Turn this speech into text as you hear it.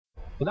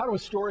Well, now to a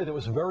story that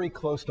was very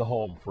close to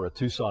home for a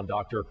Tucson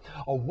doctor.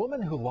 A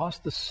woman who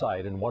lost the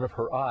sight in one of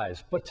her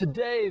eyes. But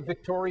today,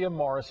 Victoria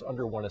Morris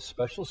underwent a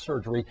special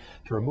surgery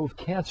to remove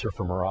cancer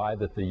from her eye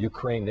that the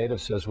Ukraine native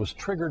says was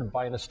triggered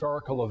by an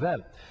historical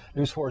event.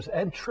 News 4's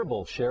Ed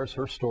Tribble shares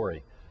her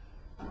story.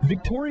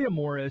 Victoria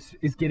Morris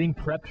is getting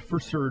prepped for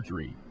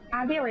surgery.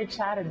 I'm very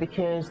excited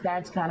because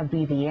that's going to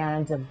be the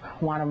end of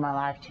one of my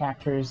life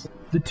chapters.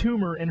 The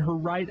tumor in her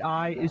right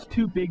eye is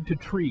too big to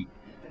treat.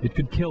 It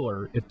could kill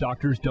her if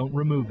doctors don't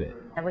remove it.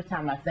 Every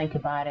time I think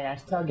about it, I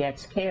still get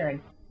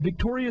scared.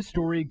 Victoria's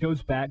story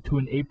goes back to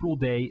an April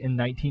day in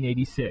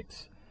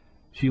 1986.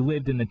 She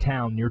lived in a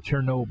town near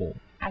Chernobyl.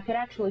 I could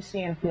actually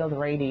see and feel the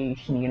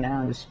radiation, in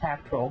the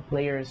spectral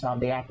layers of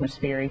the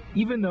atmosphere.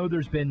 Even though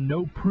there's been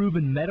no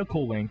proven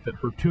medical link that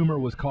her tumor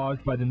was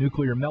caused by the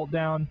nuclear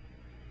meltdown,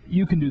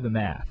 you can do the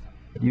math.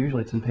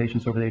 Usually it's in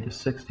patients over the age of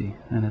 60,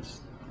 and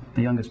it's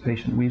the youngest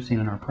patient we've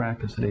seen in our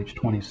practice at age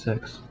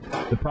 26.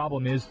 The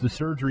problem is the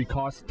surgery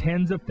costs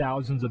tens of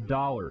thousands of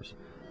dollars.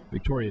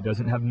 Victoria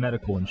doesn't have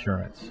medical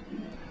insurance.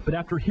 But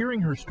after hearing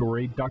her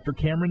story, Dr.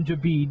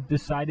 Javid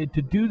decided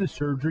to do the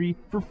surgery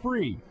for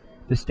free.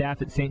 The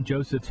staff at St.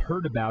 Joseph's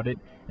heard about it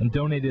and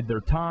donated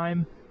their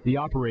time, the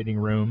operating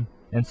room,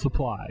 and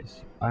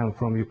supplies. I am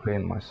from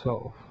Ukraine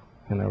myself,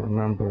 and I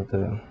remember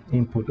the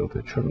input of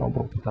the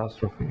Chernobyl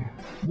catastrophe.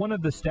 One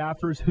of the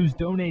staffers who's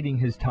donating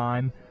his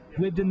time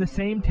lived in the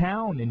same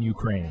town in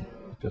Ukraine.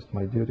 Just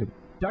my duty.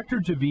 Dr.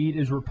 Javid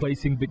is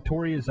replacing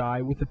Victoria's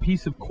eye with a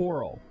piece of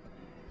coral.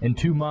 In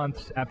 2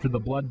 months, after the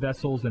blood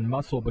vessels and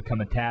muscle become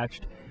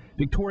attached,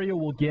 Victoria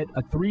will get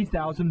a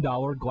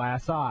 $3,000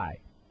 glass eye,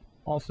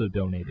 also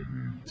donated.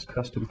 It's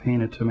custom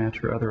painted to match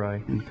her other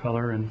eye in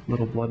color and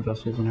little blood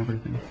vessels and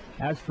everything.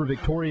 As for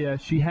Victoria,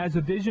 she has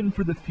a vision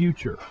for the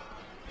future.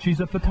 She's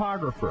a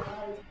photographer,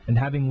 and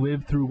having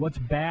lived through what's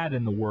bad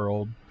in the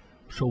world,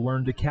 she'll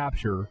learn to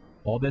capture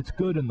all that's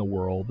good in the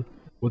world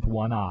with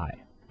one eye.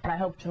 And I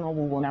hope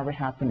Chernobyl will never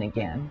happen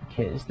again,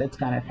 because that's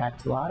going to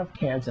affect a lot of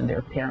kids and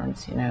their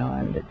parents,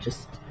 and it's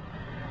just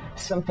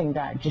something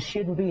that just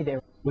shouldn't be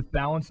there. With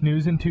Balanced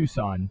News in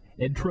Tucson,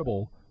 Ed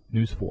Tribble,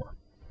 News 4.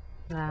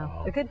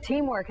 Wow. A good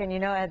teamwork, and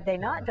had they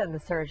not done the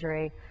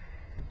surgery,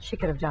 she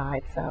could have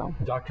died. So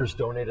Doctors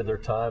donated their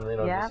time.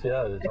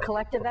 A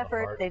collective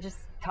effort. They just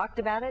talked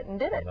about it and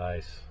did it.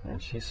 Nice.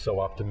 And she's so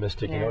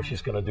optimistic.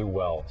 She's going to do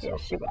well.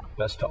 Yes, she will.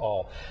 Best to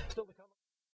all. Still